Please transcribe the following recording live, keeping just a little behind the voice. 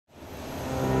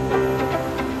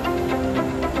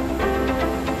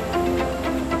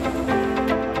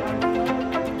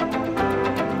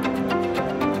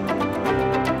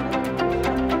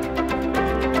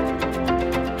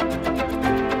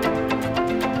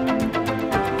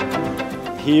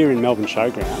Here in Melbourne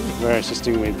Showground, we're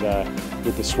assisting with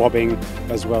the swabbing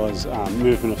as well as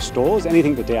movement of stores,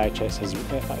 anything the DHS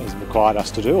has required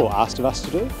us to do or asked of us to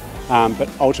do. But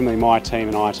ultimately my team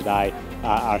and I today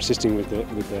are assisting with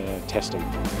the testing.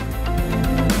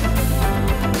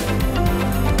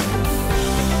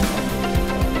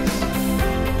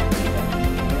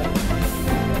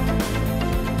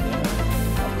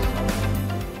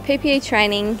 PPE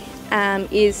training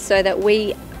is so that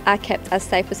we are kept as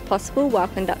safe as possible while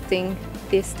conducting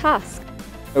this task.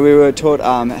 We were taught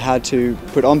how to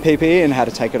put on PPE and how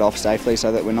to take it off safely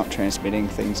so that we're not transmitting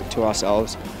things to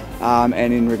ourselves.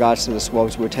 And in regards to the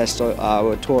swabs, we're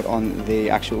taught on the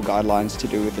actual guidelines to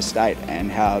do with the state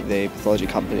and how the pathology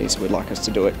companies would like us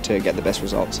to do it to get the best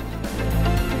results.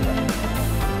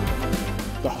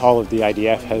 The whole of the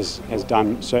ADF has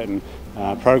done certain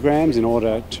programs in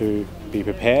order to be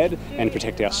prepared and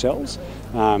protect ourselves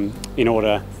in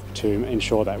order to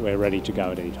ensure that we're ready to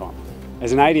go at any time.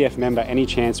 As an ADF member, any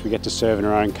chance we get to serve in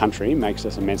our own country makes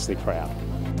us immensely proud.